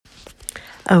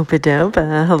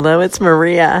Opa-dopa. Hello, it's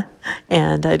Maria.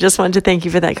 And I just wanted to thank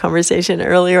you for that conversation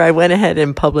earlier. I went ahead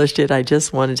and published it. I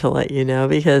just wanted to let you know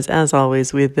because, as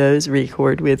always, with those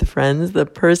record with friends, the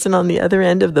person on the other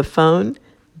end of the phone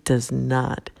does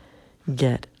not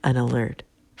get an alert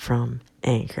from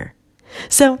Anchor.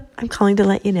 So I'm calling to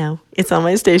let you know. It's on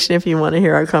my station if you want to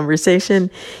hear our conversation.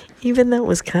 Even though it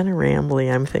was kind of rambly,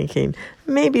 I'm thinking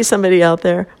maybe somebody out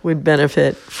there would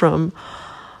benefit from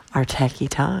our techie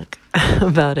talk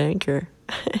about Anchor.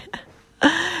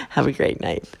 Have a great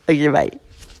night. Okay, bye.